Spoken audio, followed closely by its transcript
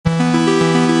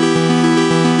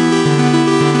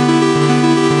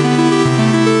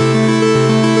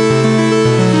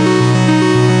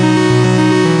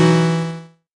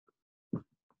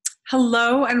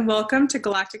Hello and welcome to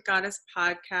Galactic Goddess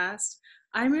Podcast.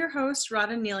 I'm your host,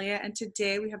 Radha Nelia, and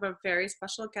today we have a very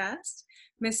special guest,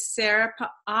 Miss Sarah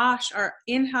Paasch, our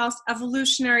in-house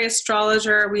evolutionary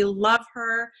astrologer. We love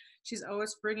her. She's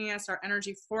always bringing us our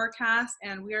energy forecast,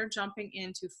 and we are jumping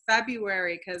into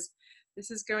February because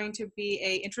this is going to be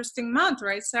an interesting month,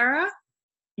 right, Sarah?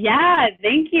 Yeah,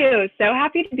 thank you. So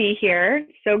happy to be here.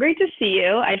 So great to see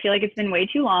you. I feel like it's been way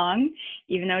too long,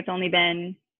 even though it's only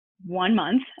been 1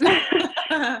 month.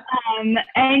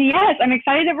 And yes, I'm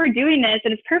excited that we're doing this,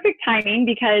 and it's perfect timing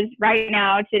because right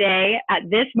now, today, at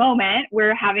this moment,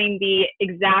 we're having the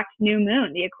exact new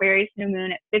moon, the Aquarius new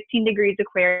moon at 15 degrees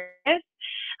Aquarius.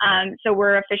 So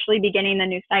we're officially beginning the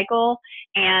new cycle,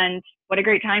 and what a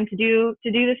great time to do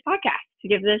this podcast, to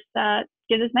give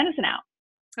this medicine out.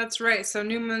 That's right. So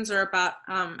new moons are about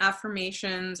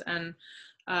affirmations and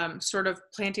sort of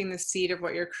planting the seed of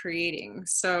what you're creating.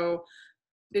 So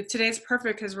today's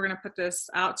perfect because we're going to put this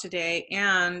out today,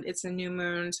 and it's a new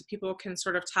moon, so people can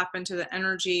sort of tap into the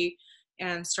energy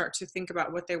and start to think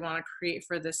about what they want to create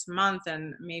for this month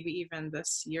and maybe even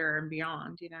this year and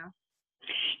beyond, you know?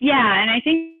 Yeah, and I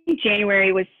think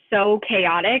January was so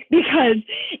chaotic because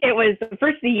it was the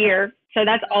first of the year. So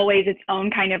that's always its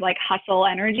own kind of like hustle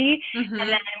energy. Mm-hmm. And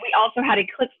then we also had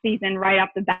eclipse season right off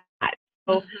the bat.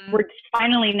 So we're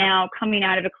finally now coming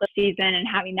out of eclipse season and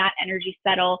having that energy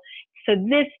settle. So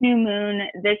this new moon,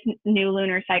 this new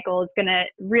lunar cycle is going to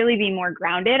really be more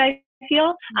grounded, I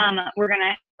feel. We're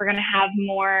going to have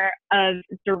more of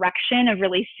direction of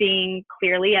really seeing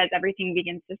clearly as everything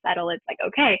begins to settle. It's like,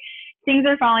 okay, things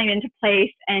are falling into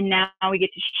place, and now we get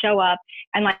to show up.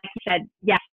 And like you said,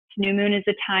 yes, new moon is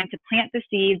the time to plant the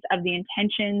seeds of the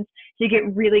intentions, to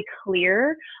get really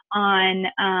clear on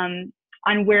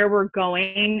where we're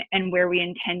going and where we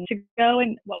intend to go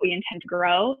and what we intend to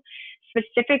grow.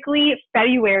 Specifically,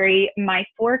 February, my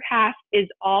forecast is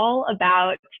all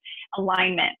about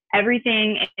alignment.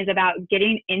 Everything is about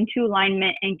getting into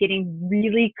alignment and getting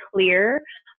really clear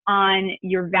on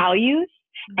your values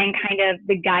and kind of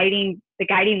the guiding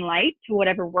light to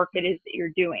whatever work it is that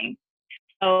you're doing.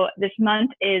 So this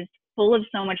month is full of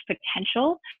so much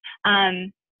potential.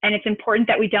 And it's important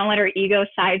that we don't let our ego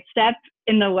sidestep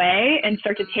in the way and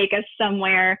start to take us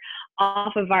somewhere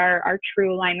off of our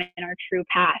true alignment and our true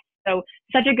path. So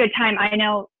such a good time. I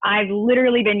know I've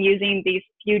literally been using these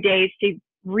few days to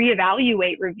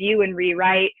reevaluate, review, and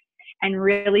rewrite and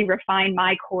really refine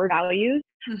my core values.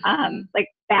 Like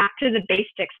back to the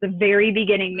basics, the very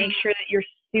beginning, make sure that you're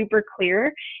super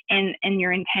clear in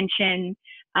your intention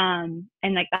and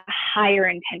like the higher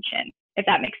intention, if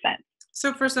that makes sense.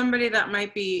 So for somebody that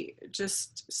might be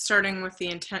just starting with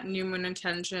the new moon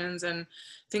intentions and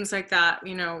things like that,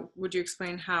 you know, would you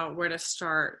explain where to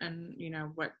start and, you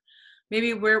know,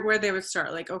 maybe where they would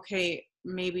start? Like, okay,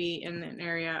 maybe in an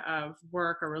area of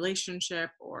work or relationship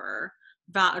or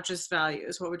just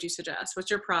values, what would you suggest? What's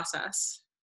your process?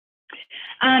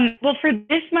 Well, for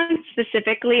this month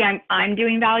specifically, I'm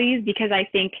doing values because I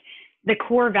think the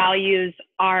core values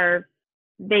are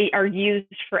used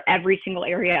for every single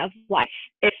area of life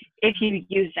if you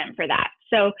use them for that.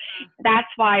 So that's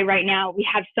why right now we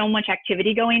have so much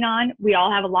activity going on. We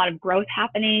all have a lot of growth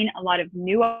happening. A lot of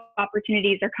new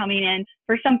opportunities are coming in.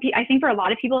 For some people, I think for a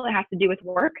lot of people, it has to do with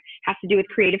work, has to do with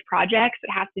creative projects.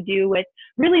 It has to do with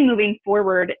really moving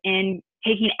forward and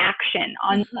taking action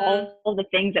on all the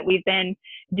things that we've been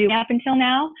doing up until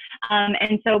now.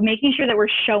 And so making sure that we're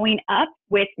showing up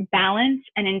with balance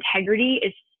and integrity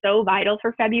is so vital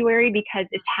for February because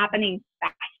it's happening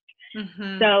fast.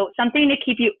 So something to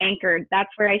keep you anchored. That's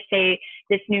where I say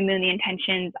this new moon, the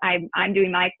intentions, I'm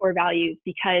doing my core values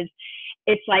because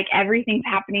it's like everything's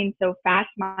happening so fast.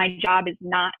 My job is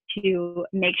not to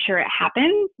make sure it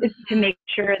happens. It's to make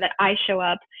sure that I show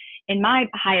up in my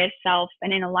highest self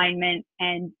and in alignment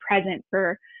and present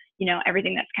for, you know,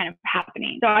 everything that's kind of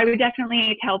happening. So I would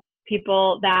definitely tell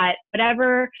people that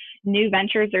whatever new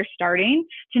ventures they're starting,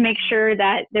 to make sure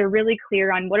that they're really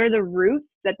clear on what are the roots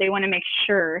that they want to make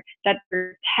sure that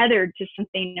they're tethered to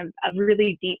something of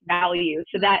really deep value,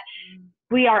 so that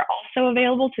we are also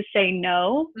available to say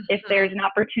no if there's an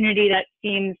opportunity that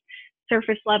seems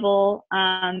surface level,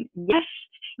 yes,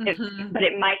 but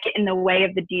it might get in the way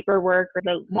of the deeper work or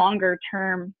the longer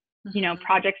term, you know,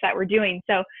 projects that we're doing.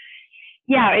 So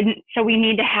yeah, and so we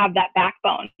need to have that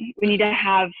backbone. We need to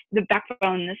have the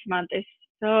backbone this month is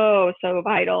so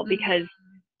vital because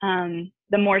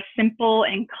the more simple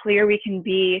and clear we can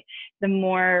be, the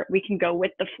more we can go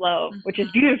with the flow, which is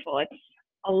beautiful. It's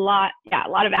a lot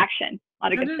of action, a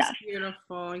lot of good stuff.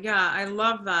 Beautiful. Yeah, I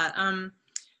love that.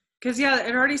 Because yeah,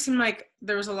 it already seemed like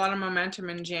there was a lot of momentum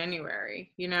in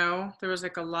January. You know, there was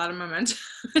like a lot of momentum.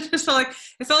 It felt like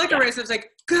a Yeah. race. It was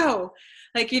like go,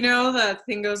 like you know, the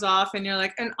thing goes off, and you're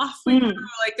like, and off we go. Mm.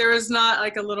 Like there was not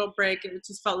like a little break. It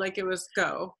just felt like it was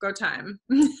go time.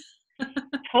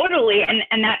 Totally.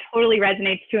 And that totally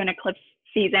resonates to an eclipse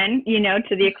season, you know,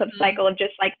 to the eclipse Mhm. cycle of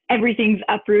just like everything's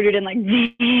uprooted and like,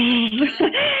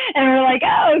 and we're like,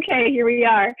 oh, okay, here we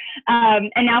are.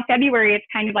 And now February, it's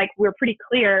kind of like we're pretty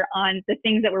clear on the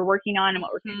things that we're working on and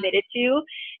what we're Mhm. committed to.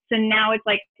 So now it's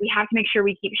like we have to make sure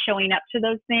we keep showing up to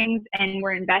those things and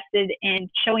we're invested in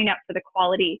showing up for the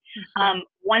quality. Mhm.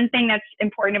 One thing that's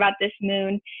important about this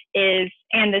moon is,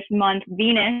 and this month,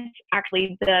 Venus,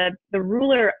 actually the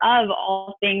ruler of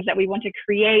all things that we want to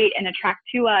create and attract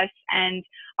to us and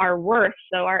our worth,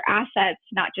 so our assets,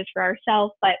 not just for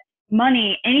ourselves, but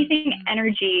money, anything Mhm.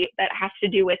 energy that has to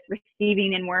do with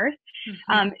receiving and worth.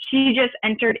 Mhm. She just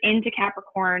entered into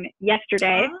Capricorn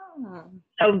yesterday, Oh.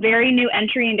 so very new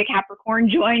entry into Capricorn,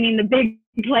 joining the big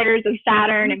players of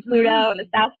Saturn and Pluto and the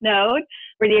Mhm. South Node,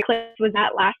 where the eclipse was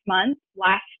at last month,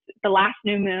 the last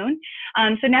new moon.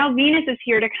 So now Venus is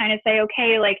here to kind of say,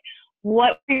 okay, like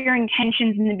what were your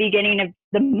intentions in the beginning of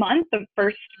the month, the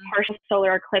first partial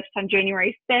solar eclipse on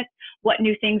January 5th? What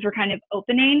new things were kind of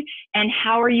opening, and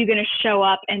how are you going to show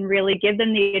up and really give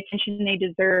them the attention they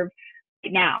deserve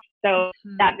right now? So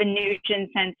Mhm. that Venusian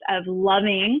sense of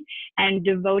loving and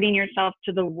devoting yourself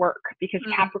to the work, because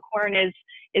Mhm. Capricorn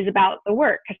is about the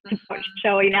work. It's about Mhm.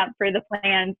 showing up for the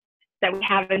plans that we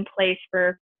have in place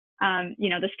for you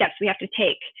know, the steps we have to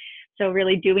take. So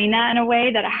really doing that in a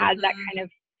way that has that Mhm. kind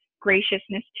of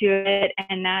graciousness to it,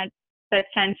 and that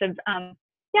sense of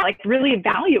yeah, like really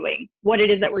valuing what it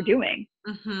is that we're doing.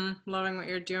 Loving what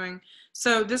you're doing.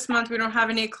 So this month we don't have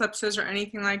any eclipses or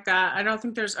anything like that. I don't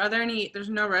think are there any, there's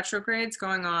no retrogrades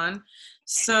going on.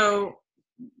 So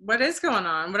what is going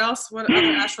on? What else, what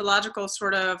other astrological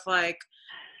sort of like,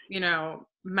 you know,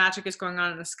 magic is going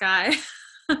on in the sky?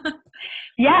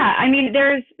 Yeah, I mean,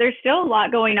 there's still a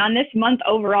lot going on this month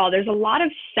overall. There's a lot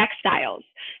of sextiles,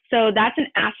 so that's an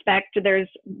aspect. There's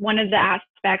one of the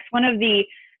aspects, one of the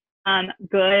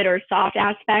good or soft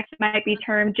aspects might be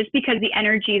termed, just because the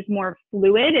energy is more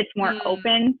fluid, it's more Mm,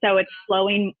 open, so it's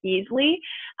flowing easily.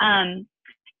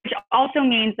 Which also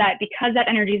means that because that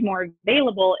energy is more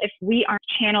available, if we aren't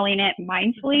channeling it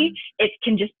mindfully, mhm, it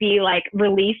can just be like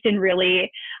released in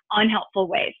really unhelpful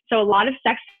ways. So a lot of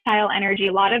sextile energy,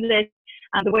 a lot of this,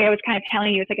 the way I was kind of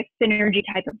telling you, it's like a synergy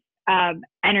type of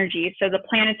energy. So the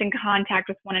planets in contact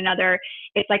with one another.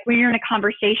 It's like when you're in a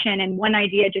conversation and one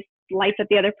idea just lights up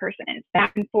the other person, and it's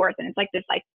back and forth, and it's like this,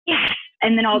 like yes,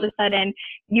 and then all of a sudden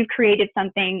you've created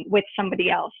something with somebody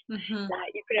else mhm,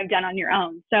 that you could have done on your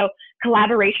own. So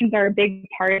collaborations are a big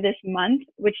part of this month,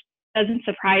 which doesn't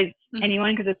surprise mhm.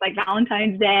 anyone because it's like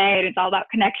Valentine's Day and it's all about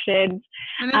connections.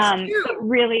 And it's But two.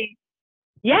 really,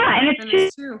 yeah, and And it's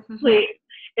it's two. too,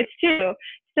 it's too.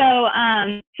 So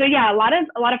yeah, a lot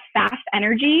of fast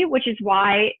energy, which is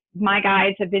why my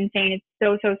guides have been saying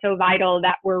it's so vital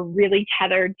that we're really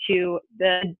tethered to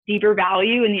the deeper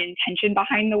value and the intention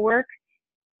behind the work.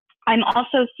 I'm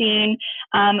also seeing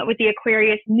with the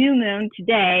Aquarius new moon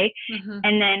today, Mhm.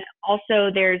 and then also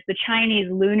there's the Chinese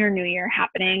Lunar New Year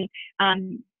happening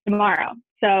tomorrow.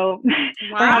 So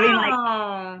we're having like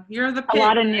Wow. You're the a pig,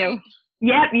 lot of right? new.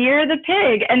 Yep, you're the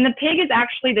pig, and the pig is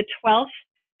actually the 12th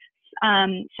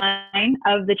sign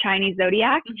of the Chinese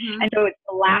zodiac, Mhm. and so it's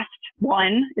the last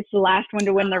one. It's the last one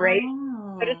to win the race,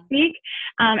 so to Oh. speak.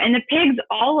 And the pig's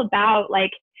all about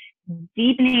like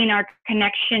deepening our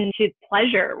connection to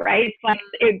pleasure, right? It's like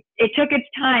it took its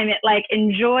time. It like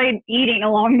enjoyed eating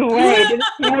along the way. It didn't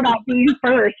care about being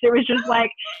first. It was just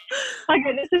like,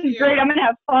 okay, this is great. Cute. I'm gonna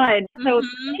have fun. So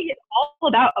Mhm. it's all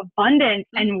about abundance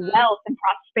and Mhm. wealth and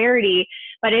prosperity,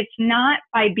 but it's not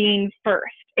by being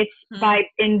first. It's Mhm. by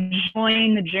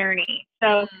enjoying the journey.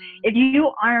 So Mhm. if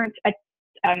you aren't a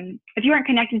if you aren't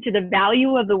connected to the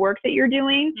value of the work that you're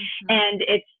doing, Mhm. and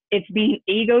it's being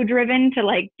ego driven to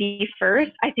like be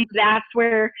first, I think that's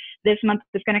where this month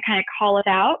is going to kind of call us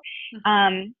out,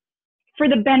 um, for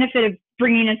the benefit of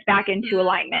bringing us back into Mhm.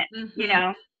 alignment, you Mhm.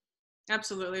 know.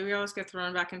 Absolutely. We always get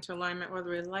thrown back into alignment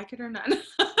whether we like it or not.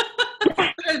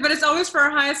 But it's always for our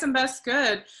highest and best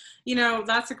good. You know,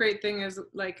 that's a great thing is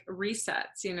like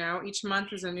resets, you know, each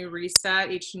month is a new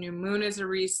reset, each new moon is a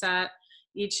reset,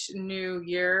 each new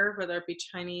year, whether it be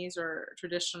Chinese or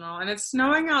traditional. And it's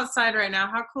snowing outside right now.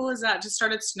 How cool is that? It just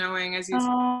started snowing as you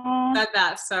Oh, said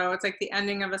that. So it's like the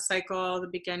ending of a cycle, the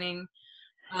beginning.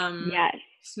 Um, yes.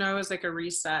 Snow is like a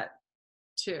reset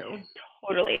too.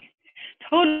 Totally.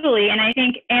 Totally. And I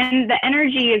think, and the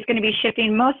energy is going to be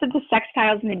shifting. Most of the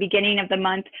sextiles in the beginning of the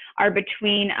month are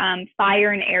between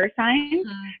fire and air signs.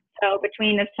 Mm-hmm. So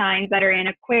between the signs that are in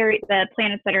Aquarius, the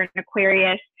planets that are in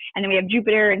Aquarius, and then we have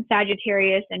Jupiter and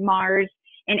Sagittarius and Mars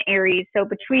in Aries. So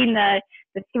between the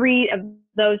three of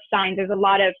those signs, there's a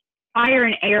lot of fire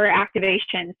and air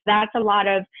activations. That's a lot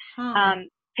of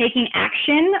taking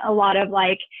action, a lot of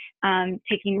like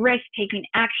taking risks, taking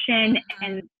action,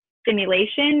 and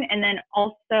stimulation, and then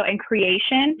also in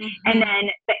creation. And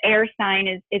then the air sign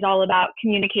is all about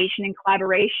communication and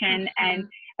collaboration, and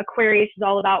Aquarius is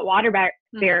all about water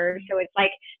bearers. So it's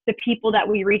like the people that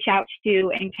we reach out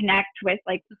to and connect with,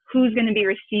 like who's going to be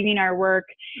receiving our work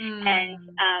and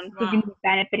who's going to be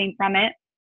benefiting from it.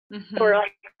 So we're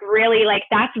like really like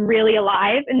that's really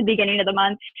alive in the beginning of the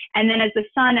month. And then as the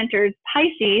sun enters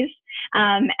Pisces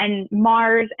and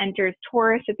Mars enters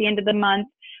Taurus at the end of the month,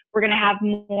 we're going to have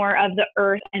more of the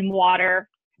earth and water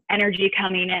energy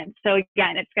coming in. So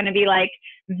again, it's going to be like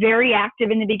very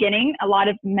active in the beginning, a lot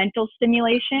of mental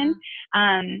stimulation,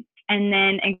 and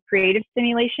then and creative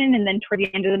stimulation. And then toward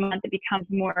the end of the month, it becomes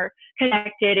more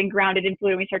connected and grounded and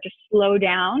fluid. We start to slow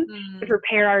down to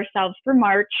prepare ourselves for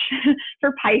March,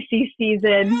 for Pisces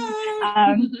season,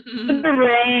 the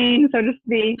rain, so to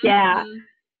speak. Yeah.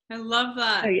 I love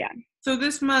that. So, yeah. So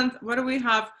this month, what do we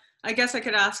have? I guess I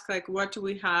could ask, like, what do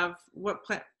we have? What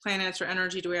planets or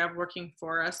energy do we have working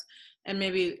for us? And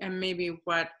maybe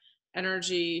what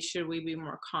energy should we be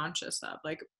more conscious of?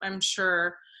 Like, I'm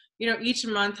sure, each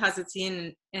month has its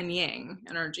yin and yang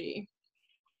energy.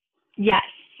 Yes.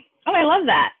 Oh, I love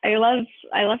that. I love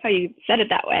how you said it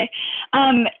that way.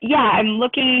 Yeah, I'm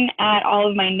looking at all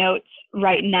of my notes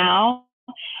right now.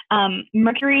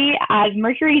 Mercury's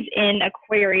in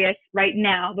Aquarius right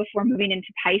now before moving into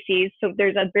Pisces. So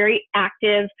there's a very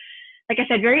active, like I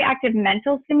said, very active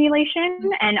mental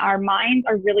stimulation, and our minds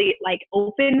are really like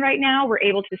open right now. We're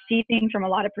able to see things from a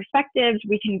lot of perspectives.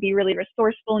 We can be really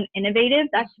resourceful and innovative.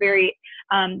 That's very,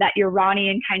 that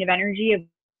Uranian kind of energy of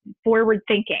forward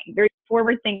thinking,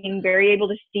 very able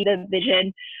to see the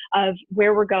vision of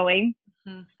where we're going.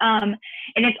 And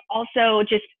it's also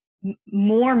just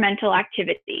more mental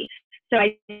activity. So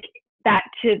I think that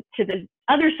to the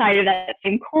other side of that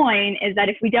same coin is that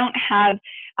if we don't have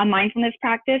a mindfulness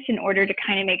practice in order to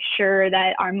kind of make sure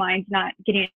that our mind's not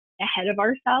getting ahead of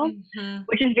ourselves,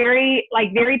 which is very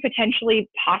potentially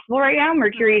possible right now.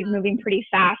 Mercury is moving pretty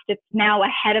fast. It's now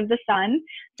ahead of the sun.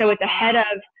 So it's ahead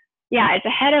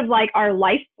of like our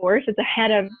life force. It's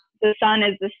ahead of the sun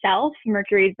is the self.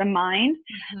 Mercury is the mind.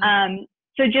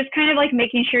 So just kind of like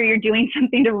making sure you're doing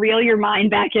something to reel your mind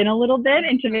back in a little bit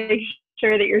and to make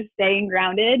sure that you're staying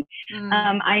grounded.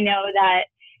 I know that,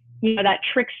 that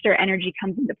trickster energy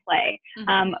comes into play.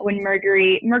 When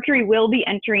Mercury will be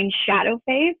entering shadow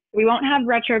phase. We won't have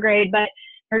retrograde, but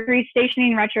Mercury's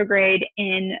stationing retrograde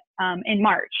in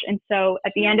March. And so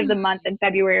at the end of the month in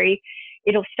February,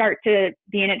 it'll start to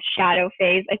be in its shadow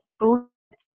phase. I believe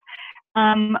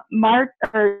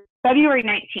February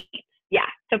 19th. Yeah.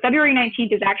 So February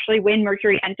 19th is actually when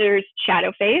Mercury enters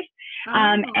shadow phase.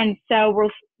 And so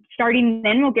we'll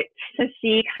get to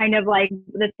see kind of like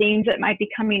the themes that might be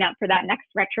coming up for that next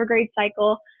retrograde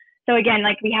cycle. So again,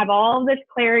 like we have all this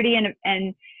clarity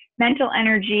and mental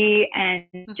energy and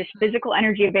just physical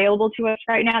energy available to us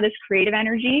right now, this creative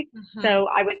energy. So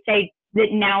I would say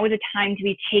that now is a time to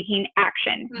be taking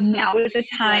action. Now is a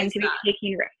time to be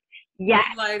taking risks. Yes.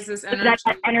 Utilize this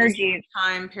energy, this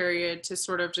time period to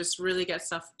sort of just really get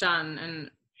stuff done and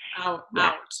out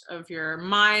of your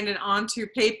mind and onto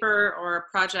paper or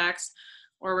projects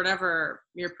or whatever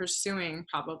you're pursuing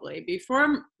probably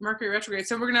before Mercury retrograde.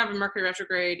 So we're going to have a Mercury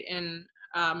retrograde in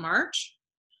March.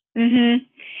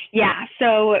 Yeah.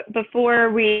 So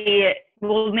before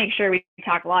we'll make sure we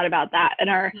talk a lot about that in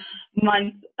our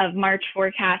month of March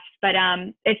forecast, but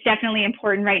it's definitely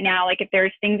important right now. Like if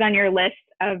there's things on your list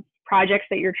of projects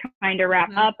that you're trying to wrap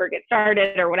up or get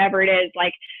started or whatever it is,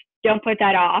 like don't put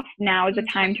that off. Now is the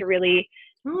time to really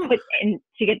put in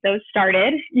to get those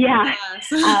started. Yeah.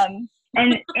 Yes.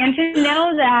 And to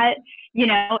know that,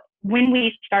 when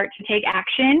we start to take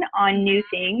action on new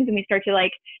things and we start to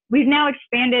we've now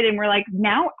expanded and we're like,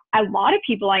 now a lot of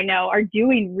people I know are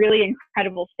doing really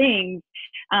incredible things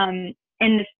in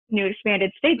this new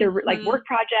expanded state. They're like work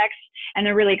projects and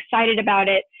they're really excited about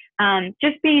it.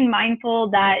 Just being mindful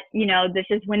that, this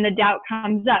is when the doubt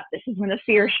comes up. This is when the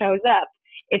fear shows up.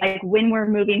 It's like when we're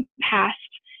moving past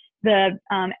the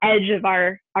edge of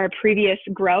our previous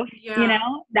growth,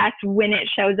 that's when it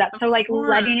shows up. So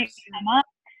letting it come up,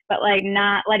 but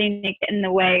not letting it get in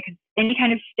the way. 'Cause any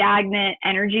kind of stagnant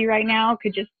energy right now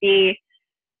could just be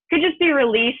finally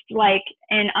released like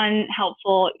an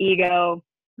unhelpful ego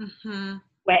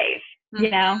wave, you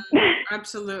know?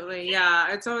 Absolutely.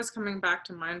 Yeah. It's always coming back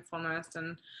to mindfulness.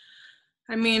 And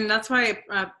I mean, that's why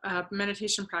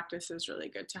meditation practice is really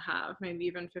good to have. Maybe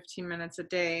even 15 minutes a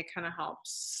day kind of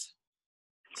helps.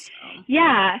 So.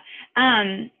 Yeah.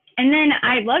 And then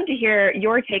I'd love to hear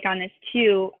your take on this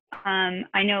too.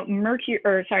 I know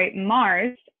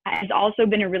Mars has also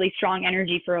been a really strong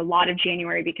energy for a lot of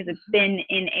January because it's been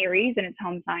in Aries and its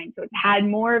home sign. So it's had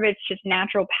more of its just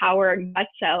natural power and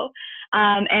gusto.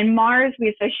 And Mars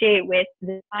we associate with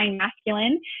the divine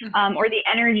masculine, or the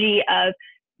energy of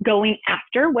going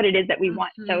after what it is that we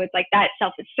want. So it's like that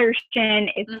self-assertion,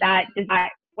 it's that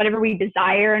desire, whatever we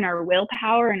desire, and our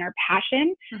willpower and our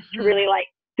passion to really like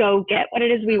go get what it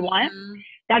is we want.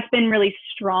 That's been really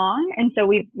strong. And so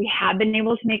we have been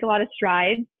able to make a lot of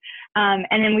strides. And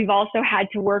then we've also had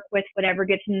to work with whatever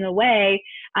gets in the way.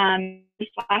 This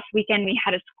last weekend, we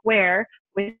had a square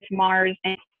with Mars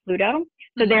and Pluto.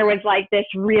 So there was like this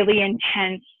really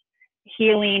intense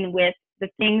healing with the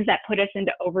things that put us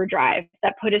into overdrive,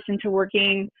 that put us into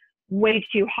working way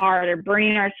too hard or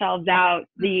burning ourselves out,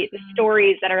 the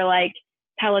stories that are like,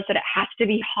 tell us that it has to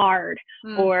be hard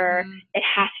or it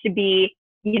has to be,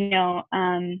 you know,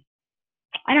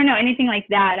 I don't know, anything like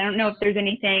that. I don't know if there's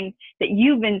anything that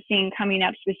you've been seeing coming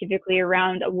up specifically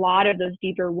around a lot of those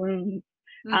deeper wounds.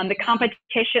 The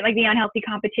competition, like the unhealthy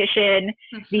competition,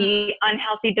 the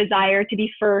unhealthy desire to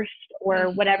be first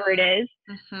or whatever it is,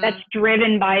 that's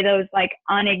driven by those like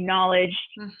unacknowledged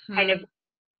kind of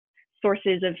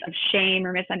sources of shame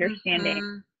or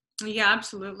misunderstanding. Yeah,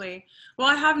 absolutely. Well,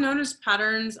 I have noticed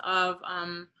patterns of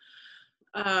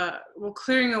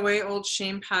clearing away old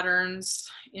shame patterns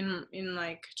in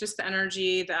like just the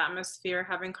energy, the atmosphere,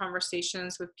 having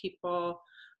conversations with people,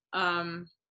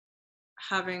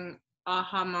 having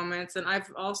aha moments. And I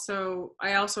also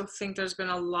think there's been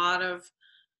a lot of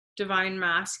divine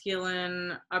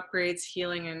masculine upgrades,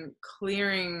 healing, and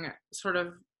clearing sort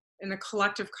of in the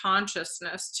collective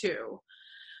consciousness too.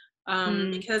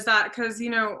 Because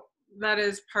you know, that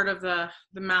is part of the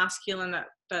masculine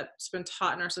that's been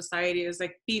taught in our society is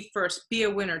like, be first, be a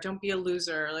winner, don't be a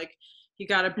loser. Like, you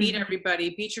got to beat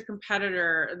everybody, beat your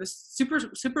competitor. The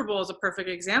Super Bowl is a perfect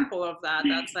example of that.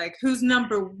 That's like, who's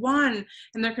number one,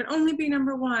 and there can only be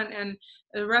number one, and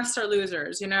the rest are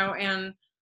losers, you know. And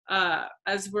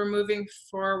as we're moving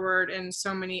forward on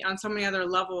so many other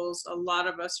levels, a lot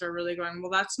of us are really going,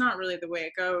 well, that's not really the way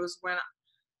it goes.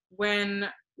 When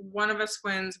one of us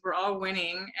wins, we're all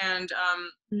winning. And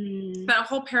that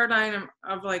whole paradigm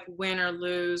of like win or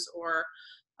lose, or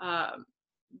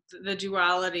the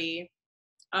duality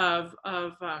of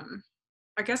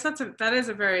I guess that is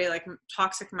a very like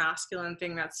toxic masculine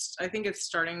thing that's, I think it's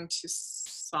starting to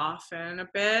soften a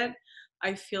bit.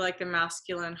 I feel like the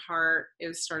masculine heart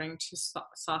is starting to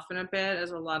soften a bit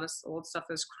as a lot of old stuff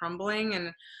is crumbling,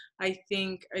 and I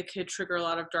think it could trigger a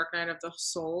lot of dark night of the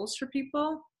souls for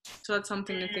people. So that's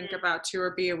something to think about too,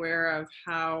 or be aware of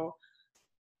how,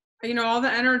 you know, all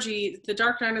the energy, the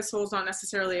dark night of soul is not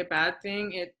necessarily a bad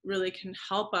thing. It really can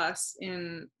help us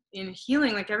in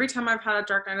healing. Like every time I've had a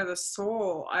dark night of the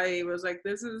soul, I was like,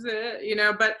 this is it, you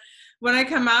know. But when I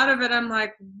come out of it, I'm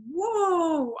like,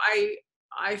 whoa,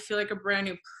 I feel like a brand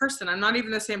new person. I'm not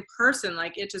even the same person.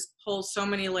 Like, it just pulls so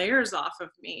many layers off of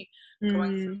me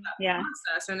going through that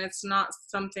process. And it's not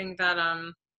something that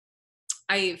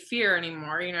I fear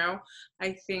anymore, you know.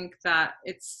 I think that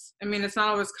it's not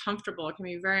always comfortable. It can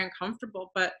be very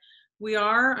uncomfortable, but we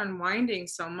are unwinding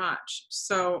so much.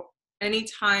 So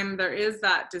anytime there is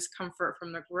that discomfort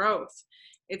from the growth,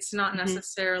 it's not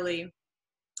necessarily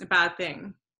a bad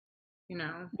thing, you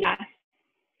know.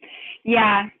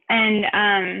 Yeah. And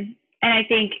I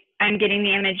think I'm getting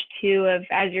the image too of,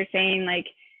 as you're saying, like,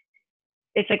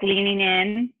 it's like leaning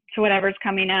in to whatever's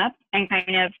coming up and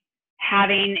kind of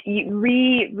having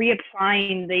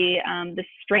reapplying the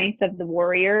strength of the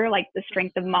warrior, like the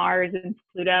strength of Mars and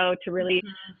Pluto, to really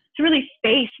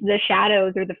face the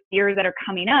shadows or the fears that are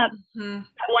coming up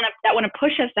that want to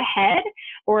push us ahead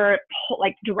or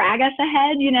like drag us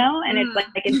ahead, you know. And it's like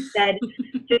instead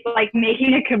just like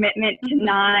making a commitment to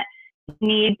not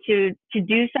need to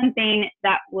do something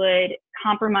that would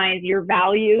compromise your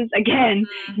values, again,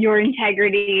 your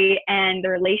integrity, and the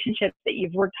relationships that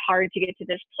you've worked hard to get to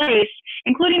this place,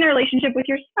 including the relationship with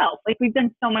yourself. Like, we've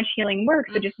done so much healing work,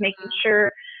 so just making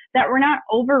sure that we're not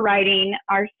overriding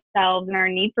ourselves and our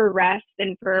need for rest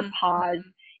and for pause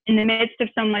in the midst of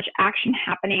so much action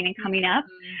happening and coming up.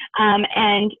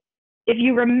 And if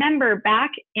you remember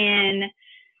back in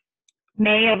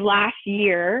May of last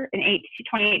year, in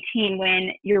 2018,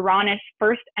 when Uranus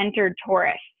first entered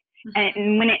Taurus,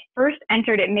 And when it first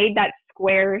entered, it made that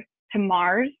square to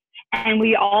Mars. And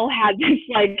we all had this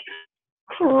like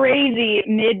crazy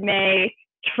mid-May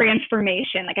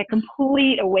transformation, like a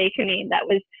complete awakening that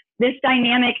was this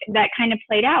dynamic that kind of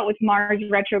played out with Mars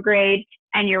retrograde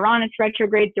and Uranus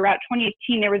retrograde throughout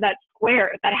 2018. There was that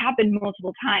square that happened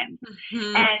multiple times.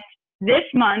 And this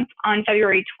month on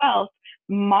February 12th,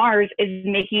 Mars is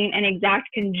making an exact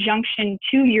conjunction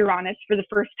to Uranus for the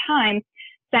first time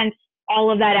since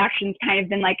all of that action's kind of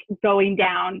been like going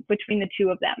down between the two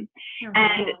of them.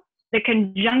 And the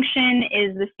conjunction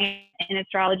is the same in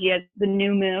astrology as the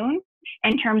new moon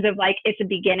in terms of like it's a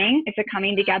beginning, it's a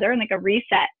coming together and like a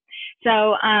reset.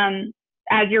 So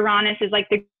as Uranus is like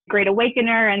the great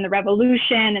awakener and the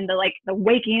revolution and the like the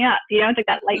waking up, you know, it's like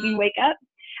that lightning wake up.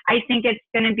 I think it's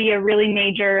going to be a really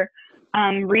major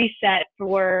reset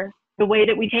for the way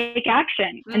that we take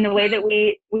action and the way that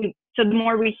we so the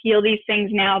more we heal these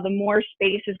things now, the more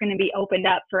space is going to be opened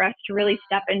up for us to really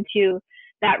step into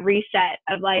that reset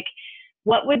of like,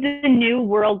 what would the new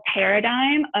world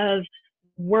paradigm of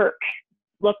work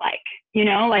look like? You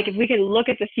know, like if we could look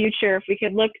at the future, if we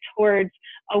could look towards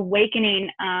awakening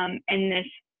in this,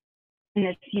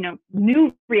 you know,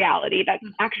 new reality that's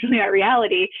actually our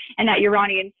reality and that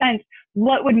Uranian sense,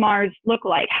 what would Mars look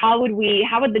like? How would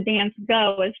the dance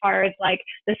go as far as like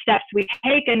the steps we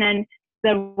take and then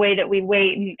the way that we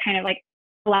wait and kind of like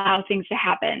allow things to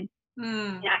happen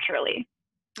naturally?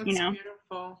 That's you know,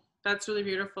 beautiful. That's really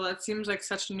beautiful. That seems like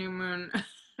such a new moon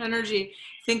energy,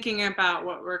 thinking about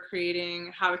what we're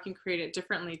creating, how we can create it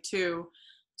differently too,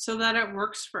 so that it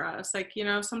works for us. Like, you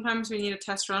know, sometimes we need a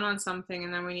test run on something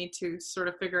and then we need to sort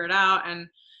of figure it out and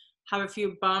have a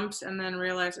few bumps and then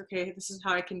realize, okay, this is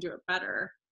how I can do it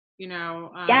better. You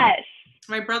know, yes.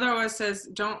 My brother always says,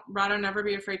 Rado, never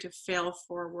be afraid to fail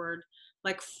forward.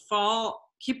 Like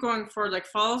keep going forward, like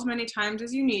fall as many times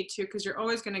as you need to, because you're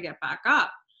always going to get back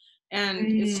up.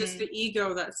 And it's just the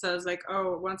ego that says like,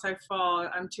 oh, once I fall,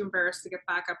 I'm too embarrassed to get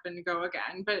back up and go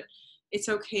again. But it's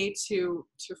okay to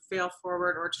fail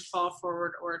forward or to fall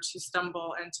forward or to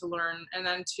stumble and to learn and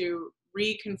then to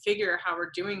reconfigure how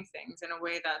we're doing things in a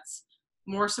way that's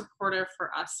more supportive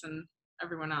for us and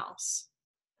everyone else.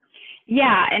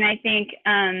 Yeah. And I think,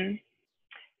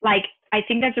 I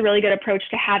think that's a really good approach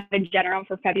to have in general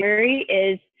for February,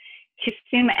 is to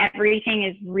assume everything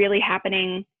is really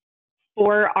happening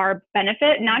for our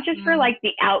benefit, not just for like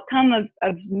the outcome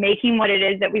of making what it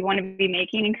is that we want to be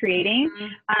making and creating,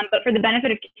 but for the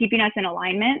benefit of keeping us in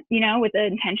alignment, you know, with the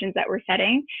intentions that we're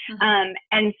setting.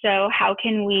 And so how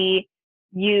can we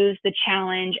use the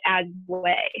challenge as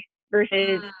way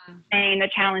versus saying the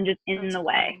challenge is in the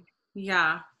way?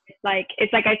 Yeah.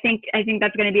 It's like I think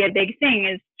that's going to be a big thing,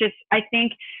 is just, I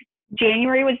think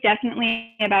January was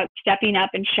definitely about stepping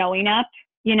up and showing up,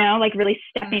 you know, like really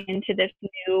stepping into this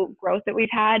new growth that we've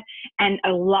had, and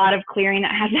a lot of clearing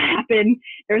that has to happen.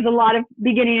 There's a lot of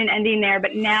beginning and ending there,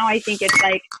 but now I think it's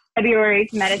like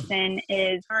February's medicine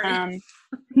is, I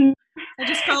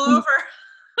just fell over.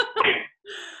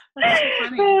 That's so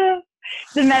funny.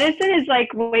 The medicine is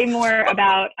like way more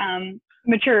about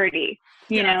maturity,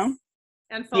 you know?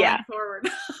 And falling forward.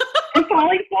 And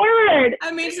falling forward.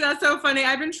 I mean, that's so funny.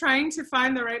 I've been trying to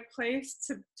find the right place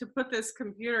to put this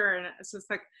computer, and it's just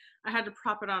like I had to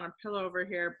prop it on a pillow over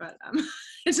here, but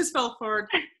it just fell forward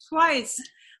twice.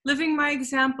 Living my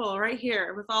example right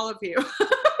here with all of you.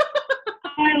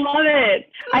 I love it.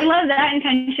 I love that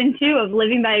intention too, of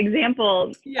living by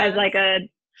example, as like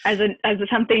as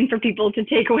something for people to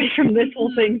take away from this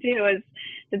whole thing too. Is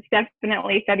it's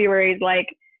definitely February's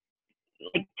like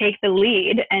take the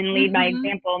lead and lead by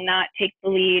example, not take the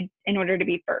lead in order to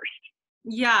be first.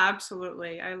 Yeah,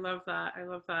 absolutely. I love that. I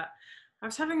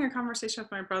was having a conversation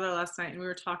with my brother last night, and we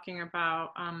were talking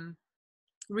about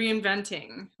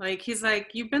reinventing. Like, he's like,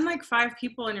 you've been like 5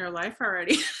 people in your life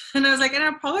already. And I was like, and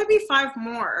I'll probably be 5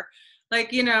 more.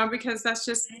 Like, you know, because that's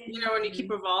just, you know, when you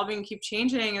keep evolving, keep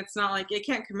changing, it's not like I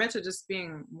can't commit to just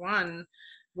being one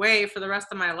way for the rest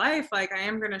of my life. Like, I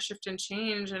am going to shift and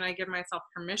change, and I give myself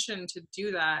permission to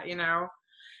do that. You know,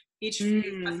 each phase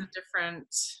has a different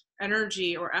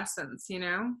energy or essence, you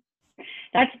know.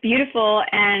 That's beautiful.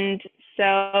 And so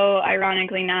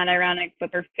ironically, not ironic,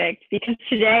 but perfect, because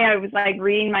today I was like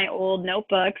reading my old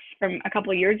notebooks from a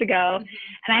couple of years ago,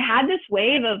 and I had this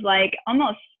wave of like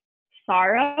almost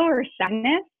sorrow or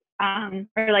sadness,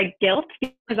 or like guilt,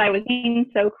 because I was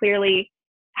seeing so clearly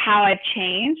how I've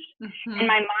changed. And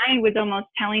my mind was almost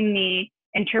telling me,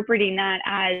 interpreting that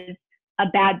as a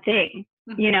bad thing,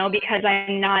 you know, because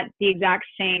I'm not the exact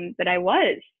same that I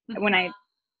was when I,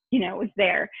 you know, was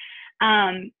there.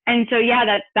 And so,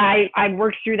 yeah, I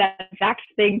worked through that exact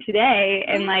thing today,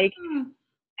 and like,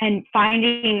 and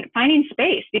finding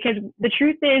space, because the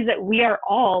truth is that we are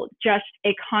all just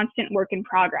a constant work in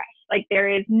progress. Like, there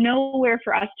is nowhere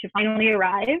for us to finally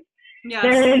arrive. Yes.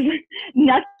 There is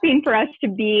nothing for us to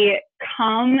be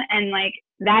calm and like,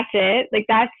 that's it. Like,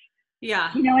 that's,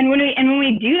 yeah. you know, and when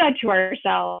we do that to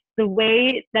ourselves, the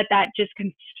way that just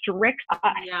constricts us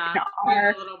in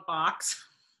our a little box.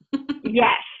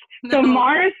 Yes. No. So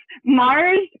Mars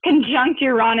conjunct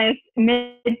Uranus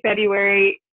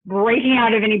mid-February, breaking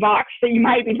out of any box that you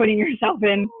might be putting yourself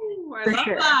in. Ooh, I love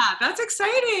that. That's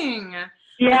exciting.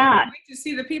 Yeah. I can't wait to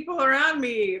see the people around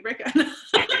me.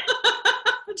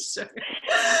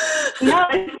 No,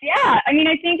 yeah. I mean,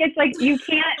 I think it's like you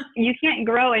can't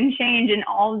grow and change, and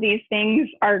all of these things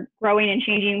are growing and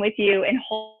changing with you, and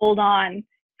hold on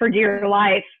for dear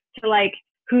life to like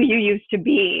who you used to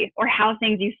be or how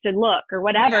things used to look or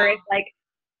whatever. Yeah. It's like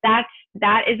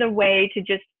that is a way to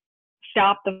just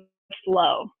stop the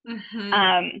flow.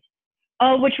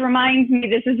 Which reminds me,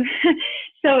 this is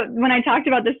so when I talked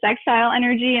about the sextile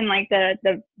energy and like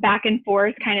the back and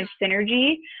forth kind of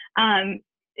synergy,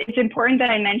 it's important that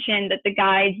I mentioned that the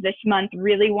guides this month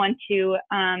really want to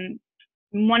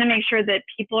make sure that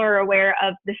people are aware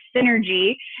of the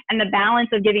synergy and the balance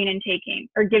of giving and taking,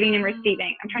 or giving and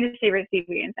receiving. I'm trying to say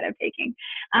receiving instead of taking,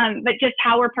 but just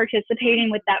how we're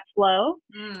participating with that flow,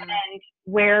 and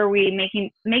where we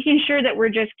making sure that we're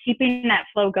just keeping that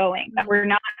flow going, that we're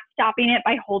not stopping it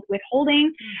by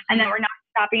withholding, and that we're not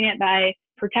stopping it by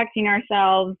protecting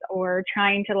ourselves or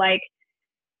trying to like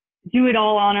do it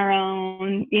all on our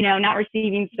own, you know, not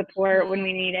receiving support when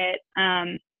we need it.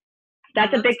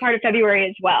 That's a big part of February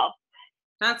as well.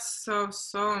 That's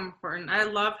so important. I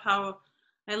love how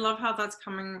that's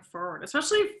coming forward,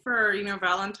 especially for, you know,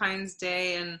 Valentine's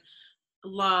Day and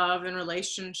love and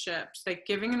relationships. Like,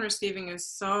 giving and receiving is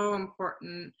so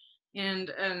important,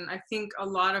 and I think a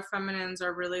lot of feminines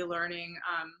are really learning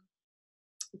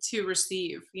to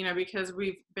receive, you know, because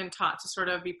we've been taught to sort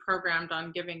of be programmed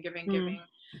on giving.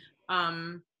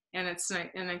 And it's nice,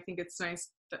 and I think it's nice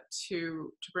that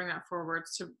to bring that forward.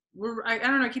 I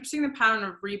don't know, I keep seeing the pattern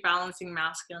of rebalancing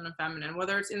masculine and feminine,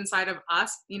 whether it's inside of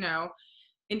us, you know,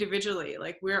 individually.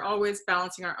 Like, we're always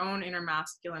balancing our own inner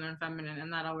masculine and feminine,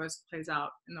 and that always plays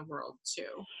out in the world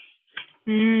too.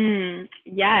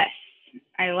 Yes,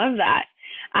 I love that.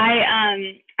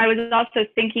 I was also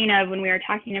thinking of, when we were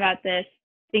talking about this,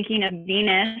 thinking of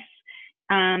Venus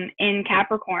in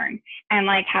Capricorn, and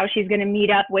like how she's going to meet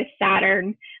up with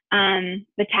Saturn,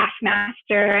 the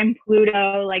taskmaster, and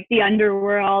Pluto, like the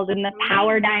underworld and the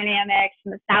power dynamics,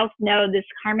 and the South Node, this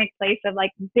karmic place of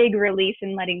like big release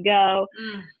and letting go.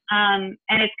 And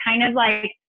it's kind of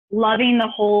like loving the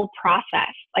whole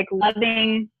process, like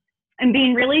loving and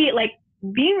being really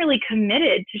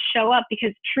committed to show up,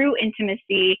 because true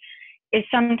intimacy is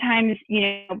sometimes, you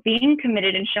know, being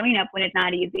committed and showing up when it's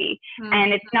not easy.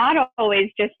 And it's not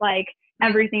always just like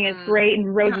everything is great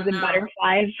and roses and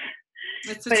butterflies.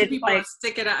 It's the two people that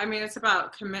stick it out. I mean, it's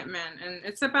about commitment, and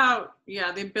it's about, the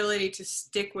ability to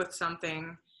stick with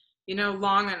something, you know,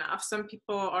 long enough. Some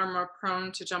people are more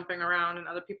prone to jumping around, and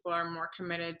other people are more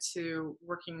committed to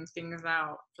working things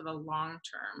out for the long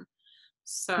term.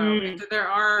 So there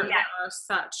are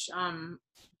such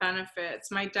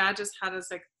benefits. My dad just had his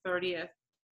like 30th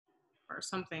or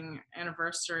something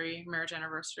marriage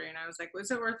anniversary, and I was like,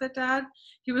 was it worth it, Dad?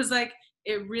 He was like,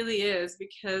 it really is,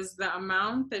 because the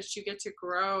amount that you get to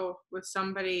grow with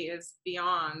somebody is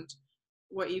beyond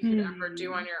what you could ever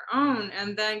do on your own.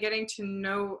 And then getting to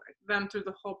know them through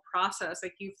the whole process,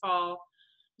 like you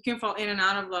can fall in and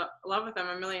out of love with them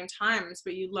a million times,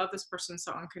 but you love this person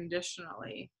so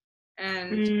unconditionally.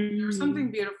 And there's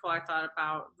something beautiful, I thought,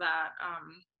 about that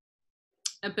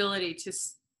ability to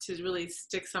really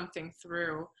stick something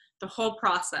through the whole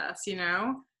process, you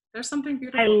know? There's something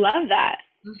beautiful. I love that.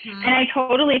 And I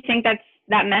totally think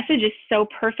that message is so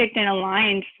perfect and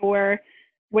aligned for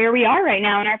where we are right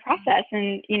now in our process.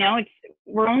 And, you know,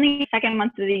 we're only the second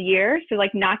month of the year, so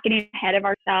like not getting ahead of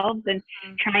ourselves and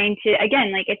trying to,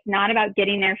 again, like, it's not about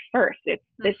getting there first. This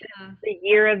is the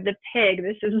year of the pig.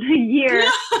 This is the year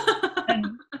of,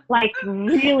 like,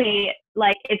 really,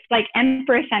 like, it's like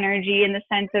Empress energy, in the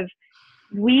sense of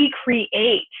we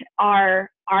create our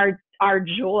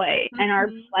joy and our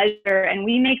pleasure, and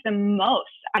we make the most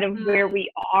out of where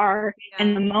we are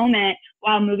in the moment,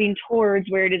 while moving towards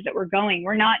where it is that we're going.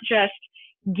 We're not just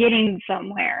getting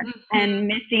somewhere and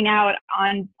missing out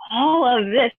on all of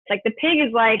this. Like, the pig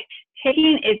is like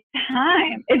taking its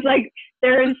time. It's like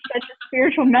there is such a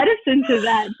spiritual medicine to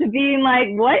that, to being like,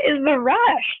 what is the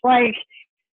rush? Like,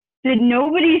 did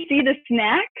nobody see the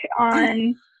snack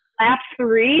on lap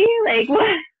 3? Like,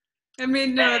 what? I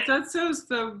mean, no, that's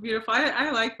so beautiful.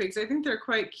 I like pigs. I think they're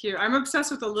quite cute. I'm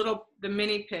obsessed with the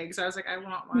mini pigs. I was like, I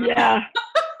want one. Yeah.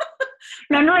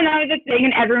 Remember when that was a thing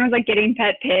and everyone was like getting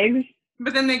pet pigs?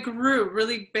 But then they grew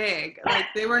really big. Like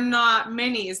they were not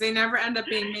minis. They never end up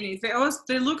being minis.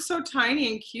 They look so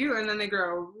tiny and cute, and then they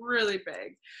grow really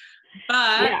big.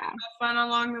 But Yeah. have fun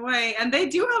along the way, and they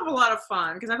do have a lot of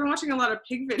fun because I've been watching a lot of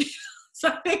pig videos.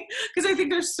 Because I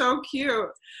think they're so cute,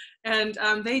 and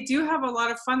they do have a lot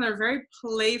of fun. They're very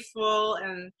playful,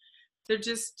 and they're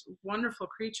just wonderful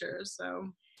creatures.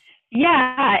 So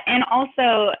yeah, and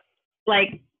also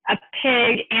like a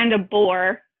pig and a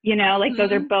boar, you know, like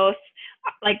those are both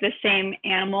like the same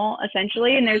animal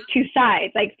essentially, and there's two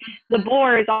sides. Like the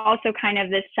boar is also kind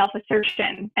of this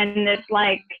self-assertion and this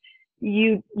like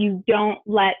you don't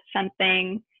let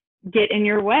something get in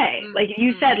your way. Like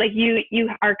you said, like you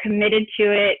are committed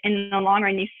to it in the long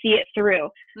run, you see it through.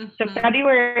 So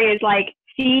February is like,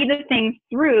 see the things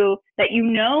through that you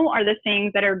know are the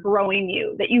things that are growing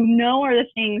you, that you know are the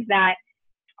things that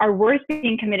are worth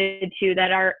being committed to,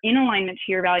 that are in alignment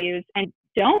to your values, and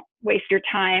don't waste your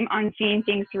time on seeing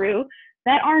things through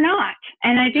that are not.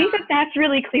 And I think that that's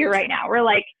really clear right now. We're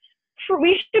like,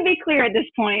 we should be clear at this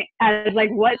point as like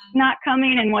what's not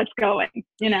coming and what's going,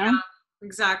 you know? Yeah,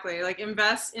 exactly. Like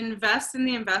invest in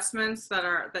the investments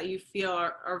that you feel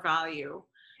are value.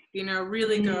 You know,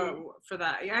 really go for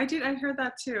that. Yeah, I heard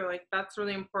that too. Like that's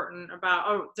really important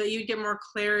about that you get more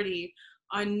clarity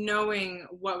on knowing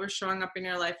what was showing up in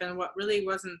your life and what really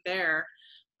wasn't there.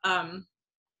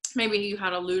 Maybe you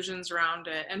had illusions around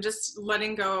it, and just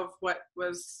letting go of what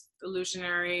was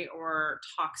illusionary or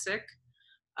toxic.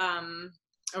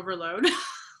 Overload.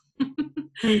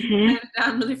 And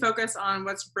really focus on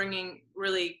what's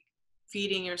really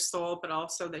feeding your soul, but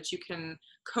also that you can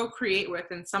co-create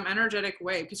with in some energetic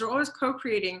way, because we're always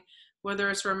co-creating,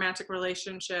 whether it's a romantic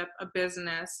relationship, a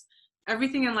business.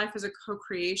 Everything in life is a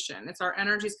co-creation. It's our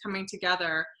energies coming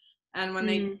together, and when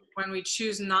we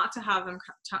choose not to have them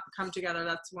come together,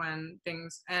 that's when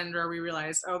things end, or we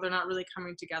realize, oh, they're not really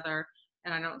coming together,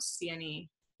 and I don't see any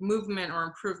movement or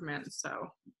improvement. So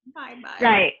bye.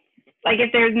 Right. Like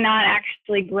if there's not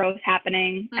actually growth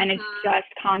happening and it's just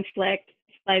conflict,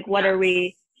 like what are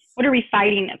we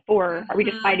fighting for? Are we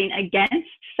just fighting against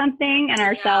something and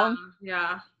ourselves?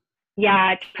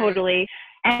 Yeah, totally.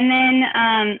 And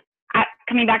then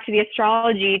coming back to the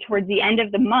astrology, towards the end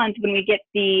of the month, when we get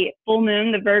the full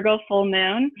moon, the Virgo full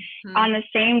moon, on the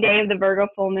same day of the Virgo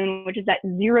full moon, which is at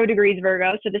 0 degrees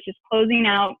Virgo. So this is closing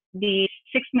out the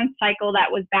 6-month cycle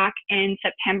that was back in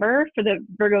September for the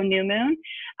Virgo new moon.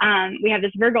 We have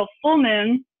this Virgo full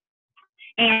moon,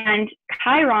 and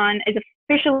Chiron is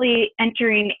officially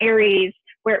entering Aries,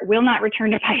 where it will not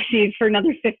return to Pisces for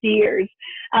another 50 years.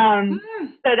 So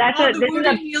that's the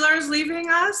wounded healers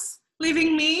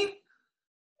leaving me.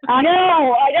 I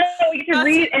know. You can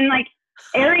read, and like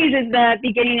Aries is the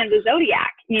beginning of the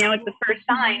zodiac. You know, it's the first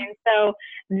sign, and so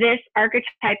this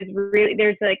archetype is really,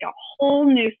 there's like a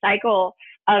whole new cycle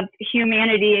of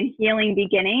humanity and healing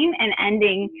beginning and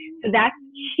ending. So that's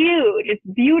huge. It's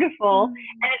beautiful,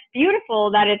 and it's beautiful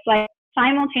that it's like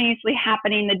simultaneously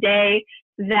happening the day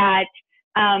that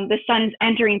the sun's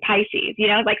entering Pisces. You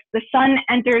know, like the sun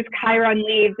enters, Chiron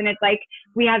leaves, and it's like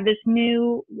we have this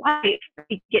new life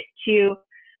we get to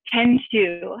tend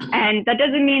to. And that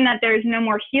doesn't mean that there's no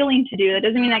more healing to do. That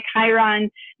doesn't mean that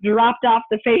Chiron dropped off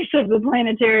the face of the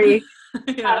planetary.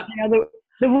 You know,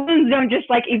 the wounds don't just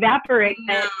like evaporate.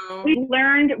 No. We've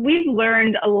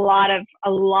learned a lot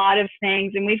of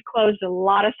things, and we've closed a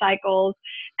lot of cycles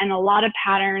and a lot of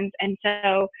patterns. And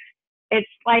so it's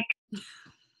like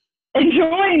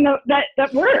enjoying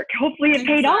that work. Hopefully it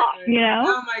paid off, you know?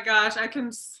 Oh my gosh, I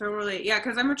can so relate. Yeah,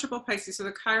 because I'm a triple Pisces, so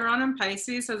the Chiron in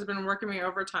Pisces has been working me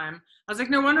overtime. I was like,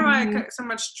 no wonder why I got so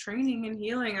much training and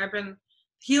healing.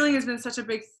 Healing has been such a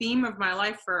big theme of my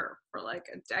life for like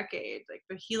a decade. Like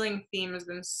the healing theme has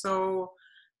been so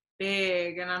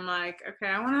big, and I'm like,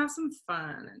 okay, I want to have some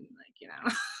fun, and like, you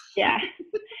know.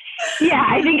 Yeah,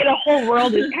 I think the whole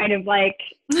world is kind of like,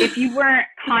 if you weren't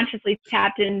consciously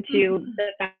tapped into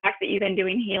the fact that you've been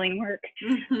doing healing work,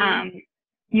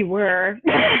 you were.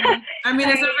 I mean,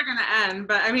 it's never going to end,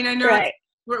 but I mean, I know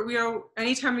we are,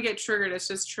 anytime we get triggered, it's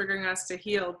just triggering us to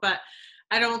heal, but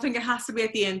I don't think it has to be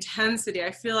at the intensity.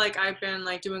 I feel like I've been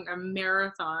like doing a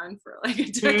marathon for like a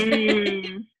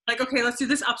decade. Like, okay, let's do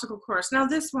this obstacle course. Now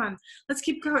this one, let's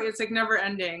keep going. It's like never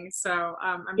ending. So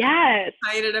I'm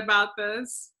excited about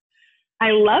this. I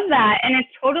love that. And it's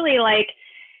totally like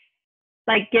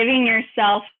giving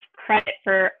yourself credit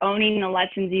for owning the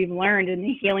lessons you've learned and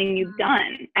the healing you've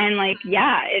done. And like,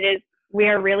 yeah, it is, we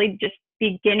are really just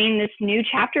beginning this new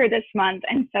chapter this month.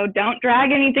 And so don't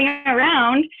drag anything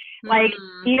around. Like,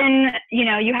 even, you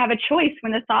know, you have a choice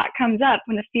when the thought comes up,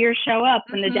 when the fears show up,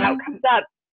 when the doubt comes up.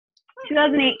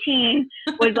 2018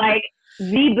 was like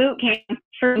the boot camp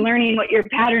for learning what your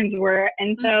patterns were.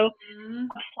 And so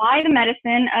apply the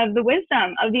medicine of the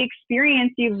wisdom of the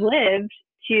experience you've lived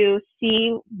to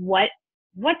see what's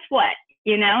what,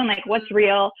 you know, and like what's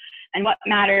real and what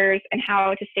matters and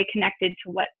how to stay connected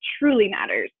to what truly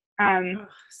matters.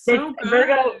 So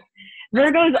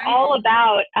Virgo is all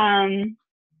about,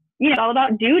 you know, all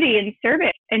about duty and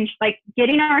service and like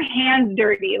getting our hands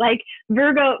dirty. Like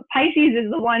Pisces is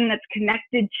the one that's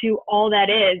connected to all that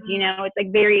is, you know, it's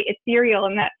like very ethereal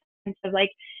in that sense of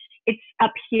like, it's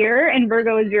up here, and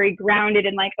Virgo is very grounded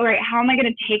and like, all right, how am I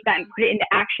going to take that and put it into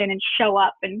action and show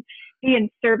up and be in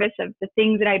service of the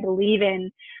things that I believe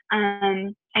in,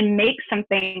 and make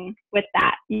something with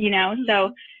that, you know?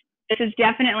 So this is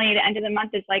definitely the end of the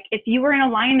month is like, if you were in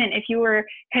alignment, if you were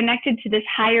connected to this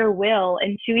higher will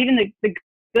and to even the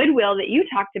goodwill that you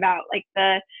talked about, like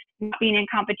the not being in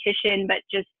competition, but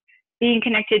just being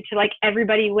connected to like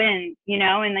everybody wins, you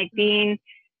know, and like being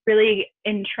really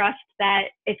in trust that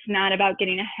it's not about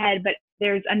getting ahead, but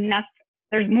there's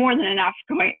more than enough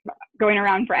going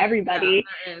around for everybody.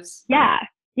 Yeah, there is.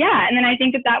 Yeah. And then I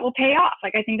think that will pay off.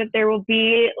 Like, I think that there will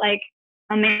be like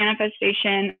a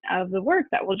manifestation of the work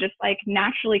that will just like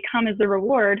naturally come as the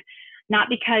reward, not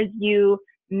because you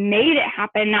made it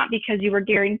happen, not because you were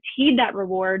guaranteed that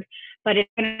reward, but it's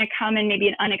going to come in maybe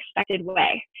an unexpected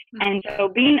way. And so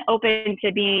being open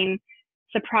to being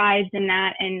surprised in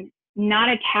that and not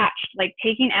attached, like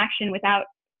taking action without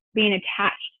being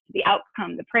attached to the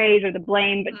outcome, the praise or the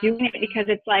blame, but doing it because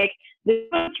it's like, this is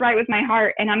what's right with my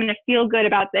heart and I'm going to feel good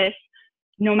about this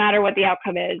no matter what the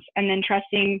outcome is. And then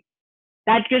trusting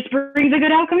that just brings a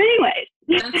good outcome anyways.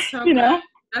 That's so you know?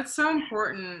 That's so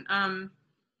important.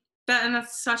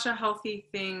 That's such a healthy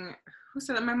thing. Who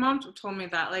said that? My mom told me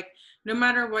that, like, no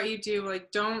matter what you do,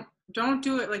 like, don't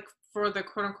do it like for the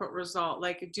quote unquote result.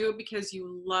 Like, do it because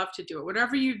you love to do it.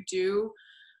 Whatever you do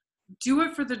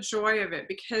it for the joy of it,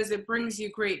 because it brings you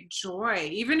great joy.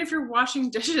 Even if you're washing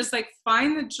dishes, like,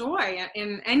 find the joy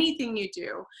in anything you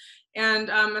do. And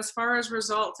as far as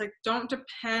results, like, don't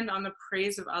depend on the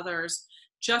praise of others,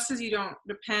 just as you don't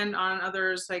depend on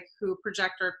others like who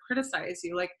project or criticize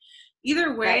you. Like,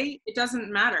 either way, right, it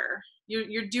doesn't matter.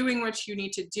 You're doing what you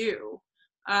need to do.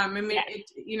 I mean,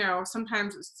 you know,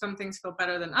 sometimes some things feel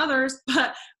better than others,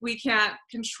 but we can't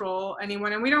control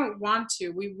anyone, and we don't want to.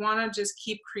 We want to just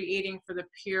keep creating for the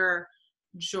pure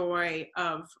joy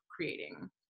of creating.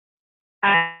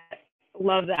 I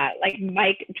love that. Like,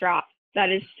 mic drop. That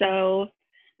is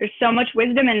there's so much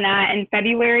wisdom in that. And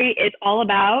February is all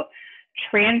about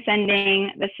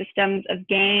transcending the systems of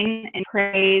gain and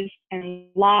praise and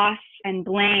loss and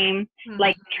blame,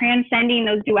 like transcending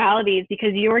those dualities,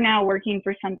 because you're now working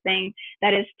for something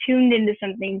that is tuned into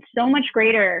something so much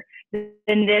greater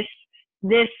than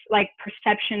this like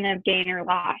perception of gain or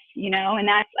loss, you know? And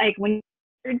that's like, when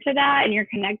you're to that and you're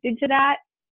connected to that,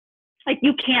 like,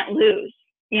 you can't lose,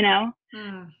 you know?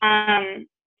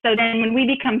 So then when we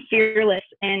become fearless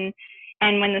and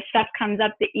when the stuff comes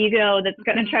up, the ego that's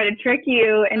going to try to trick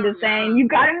you into saying, you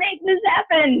got to make this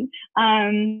happen.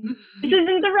 This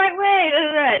isn't the right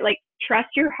way. Like, trust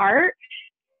your heart,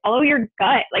 follow your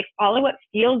gut, like follow what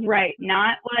feels right,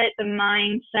 not what the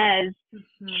mind says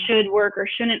should work or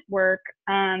shouldn't work.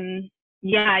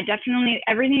 Yeah, definitely.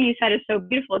 Everything you said is so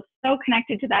beautiful. It's so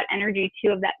connected to that energy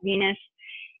too of that Venus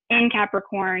in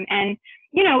Capricorn. And,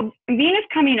 you know, Venus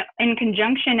coming in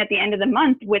conjunction at the end of the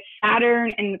month with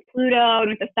Saturn and with Pluto and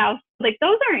with the South, like,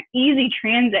 those aren't easy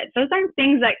transits. Those aren't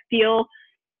things that feel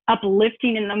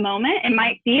uplifting in the moment. It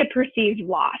might be a perceived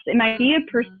loss. It might be a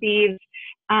perceived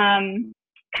kind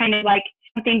of like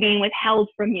something being withheld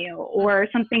from you, or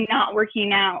something not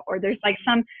working out, or there's like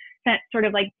some sort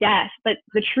of like death. But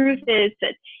the truth is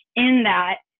that in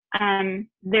that,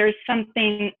 there's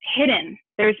something hidden.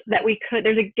 There's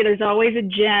always a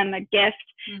gem, a gift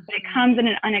that comes in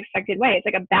an unexpected way. It's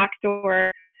like a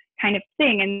backdoor kind of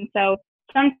thing. And so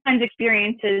sometimes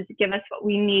experiences give us what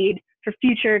we need for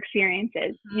future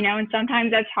experiences, you know, and sometimes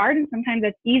that's hard and sometimes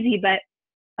that's easy. But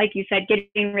like you said,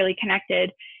 getting really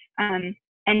connected,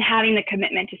 and having the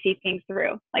commitment to see things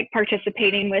through, like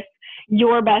participating with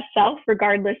your best self,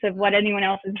 regardless of what anyone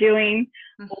else is doing,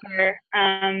 or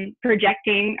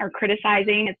projecting or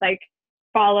criticizing. It's like,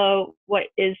 follow what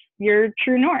is your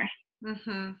true north.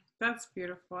 That's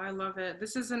beautiful. I love it.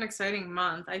 This is an exciting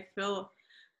month. I feel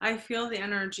I feel the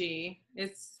energy.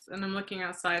 And I'm looking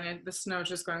outside and the snow is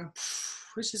just going,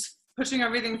 which is pushing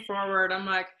everything forward. I'm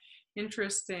like,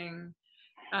 interesting.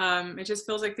 It just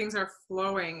feels like things are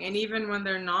flowing. And even when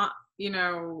they're not,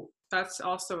 that's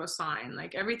also a sign.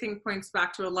 Like everything points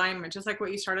back to alignment, just like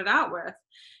what you started out with.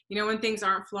 When things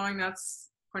aren't flowing, that's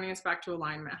pointing us back to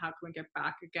alignment. How can we get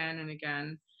back again and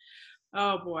again?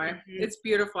 Oh boy, Mm-hmm. it's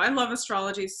beautiful. I love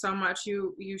astrology so much.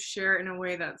 You share it in a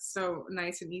way that's so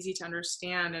nice and easy to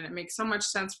understand, and it makes so much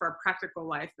sense for our practical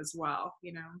life as well,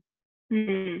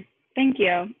 Mm-hmm. Thank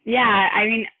you. Yeah, I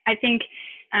mean, I think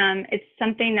it's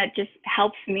something that just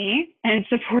helps me and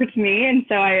supports me. And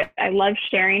so I love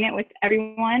sharing it with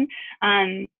everyone.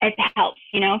 If it helps,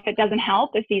 if it doesn't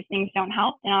help, if these things don't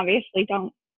help, then obviously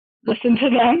don't listen to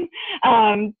them.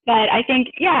 But I think,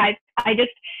 yeah, I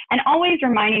just, and always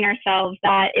reminding ourselves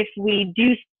that if we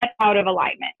do step out of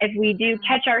alignment, if we do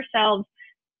catch ourselves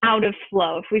out of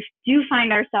flow, if we do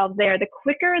find ourselves there, the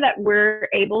quicker that we're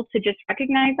able to just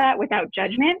recognize that without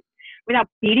judgment, without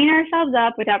beating ourselves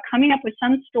up, without coming up with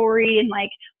some story and like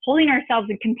holding ourselves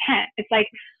in contempt. It's like,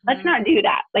 let's not do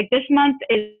that. Like this month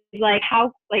is like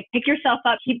pick yourself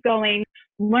up, keep going,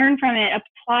 learn from it,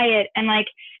 apply it, and like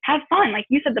have fun. Like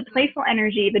you said, the playful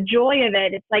energy, the joy of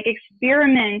it. It's like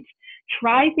experiment,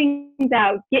 try things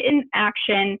out, get in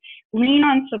action, lean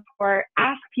on support,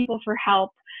 ask people for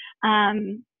help.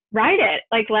 Write it,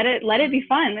 like let it be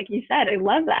fun. Like you said, I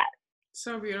love that.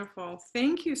 So beautiful.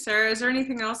 Thank you, Sarah. Is there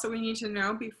anything else that we need to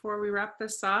know before we wrap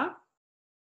this up?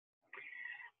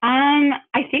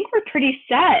 I think we're pretty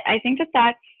set. I think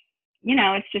that's,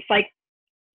 it's just like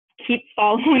keep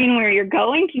following where you're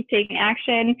going, keep taking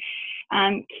action,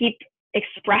 keep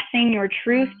expressing your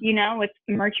truth, with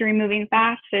Mercury moving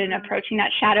fast and approaching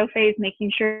that shadow phase,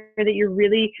 making sure that you're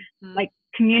really like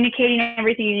communicating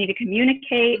everything you need to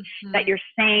communicate, that you're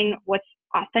saying what's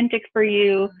authentic for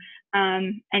you,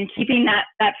 and keeping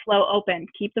that flow open.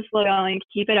 Keep the flow going,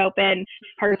 keep it open.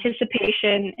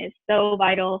 Participation is so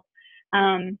vital.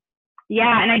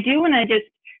 Yeah, and I do want to just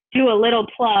do a little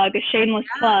plug, a shameless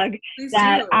plug,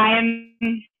 that I'm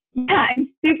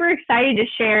super excited to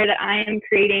share that I am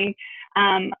creating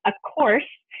a course.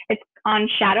 It's on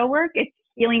shadow work. It's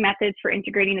healing methods for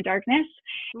integrating the darkness.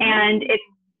 And it's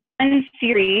one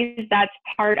series that's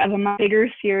part of a much bigger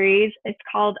series. It's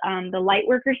called the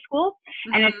Lightworker School.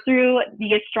 And it's through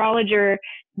the astrologer,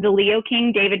 the Leo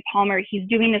King, David Palmer. He's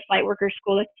doing this Lightworker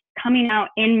School that's coming out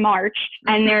in March.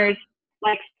 And there's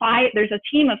there's a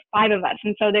team of 5 of us.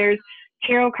 And so there's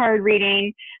tarot card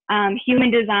reading,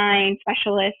 human design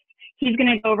specialist. He's going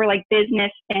to go over like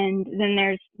business, and then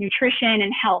there's nutrition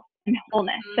and health and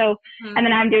wholeness. So, and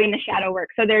then I'm doing the shadow work.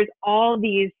 So there's all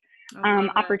these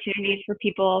opportunities for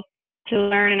people to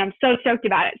learn, and I'm so stoked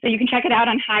about it. So you can check it out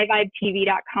on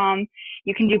highvibetv.com.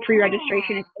 You can do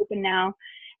pre-registration. It's open now.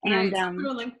 And I'll put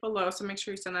a link below, so make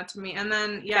sure you send that to me. And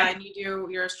then, and you do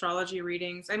your astrology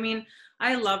readings. I mean,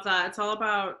 I love that. It's all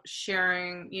about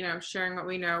sharing, sharing what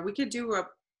we know. We could do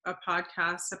a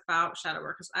podcast about shadow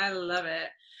work because I love it.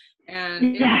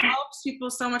 And it helps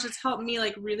people so much. It's helped me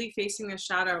like really facing the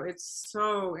shadow. It's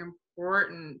so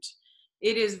important.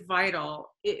 It is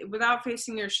vital. Without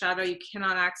facing your shadow, you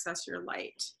cannot access your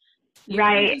light.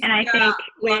 Right. And I think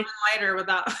with lighter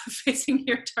without facing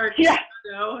your dark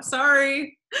shadow.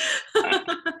 Sorry.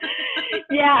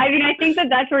 Yeah, I mean, I think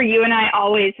that's where you and I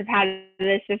always have had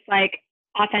this just like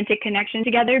authentic connection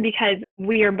together, because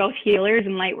we are both healers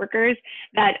and light workers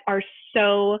that are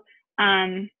so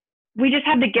we just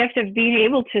have the gift of being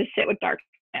able to sit with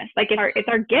darkness. Like it's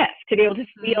our gift to be able to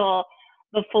feel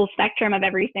the full spectrum of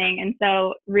everything. And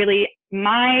so really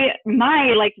my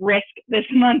like risk this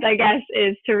month, I guess,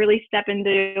 is to really step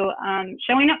into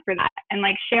showing up for that and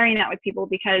like sharing that with people,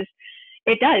 because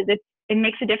it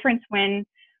makes a difference when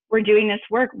we're doing this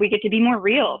work. We get to be more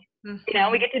real.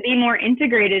 We get to be more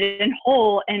integrated and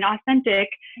whole and authentic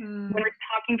when we're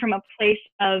talking from a place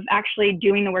of actually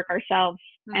doing the work ourselves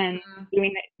and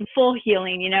doing the full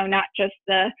healing, not just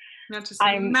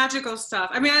magical stuff.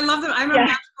 I mean, I love them. I'm a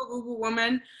magical Google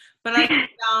woman, but I can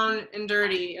down and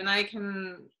dirty, and I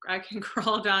can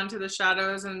crawl down to the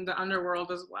shadows and the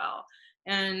underworld as well.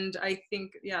 And I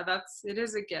think, it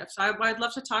is a gift. I'd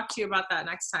love to talk to you about that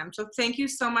next time. So thank you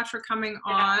so much for coming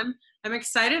on. I'm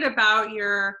excited about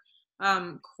your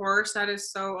course. That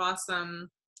is so awesome.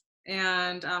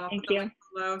 And I'll put the link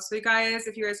below. So you guys,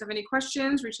 if you guys have any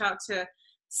questions, reach out to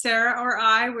Sarah or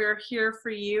I. We're here for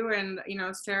you, and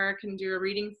Sarah can do a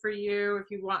reading for you.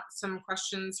 If you want some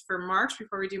questions for March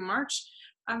before we do March,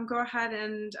 go ahead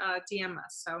and DM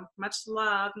us. So much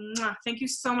love. Mwah. Thank you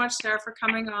so much, Sarah, for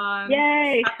coming on.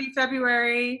 Yay! Happy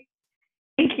February.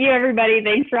 Thank you, everybody.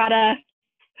 Thanks, Radha.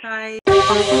 Bye.